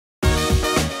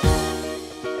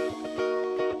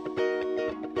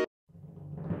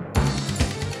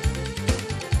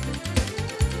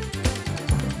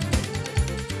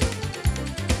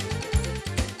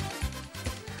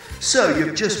So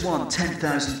you've just won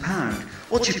 £10,000.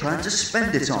 What do you plan to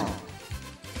spend it on?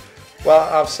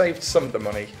 Well, I've saved some of the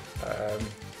money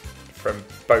from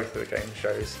both of the game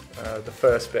shows. The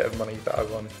first bit of money that I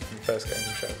won from the first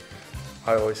game show,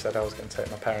 I always said I was going to take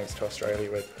my parents to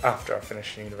Australia with after I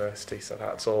finished university, so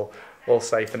that's all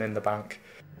safe and in the bank.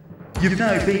 You've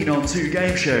now been on 2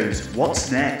 game shows.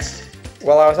 What's next?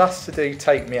 Well, I was asked to do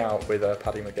Take Me Out with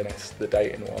Paddy McGuinness, the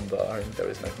dating one, but there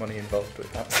was no money involved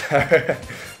with that, so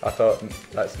I thought,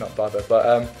 let's not bother.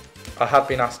 But I have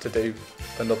been asked to do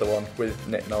another one with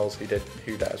Nick Knowles, who did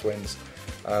Who Dares Wins,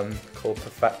 called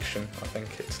Perfection. I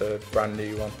think it's a brand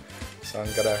new one, so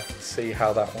I'm going to see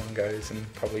how that one goes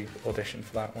and probably audition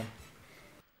for that one.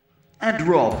 And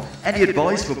Rob, any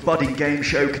advice for budding game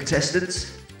show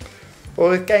contestants? Well,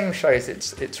 with game shows,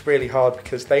 it's really hard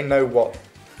because they know what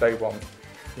they want.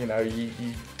 You know, you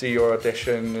do your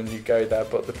audition and you go there,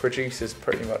 but the producers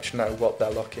pretty much know what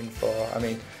they're looking for. I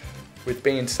mean, with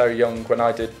being so young, when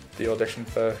I did the audition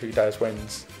for Who Dares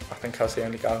Wins, I think I was the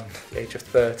only guy on the age of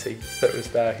 30 that was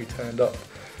there who turned up.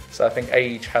 So I think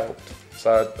age helped.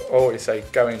 So I'd always say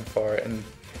go in for it, and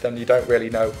then you don't really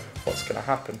know what's going to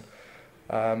happen.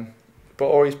 But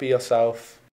always be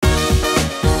yourself.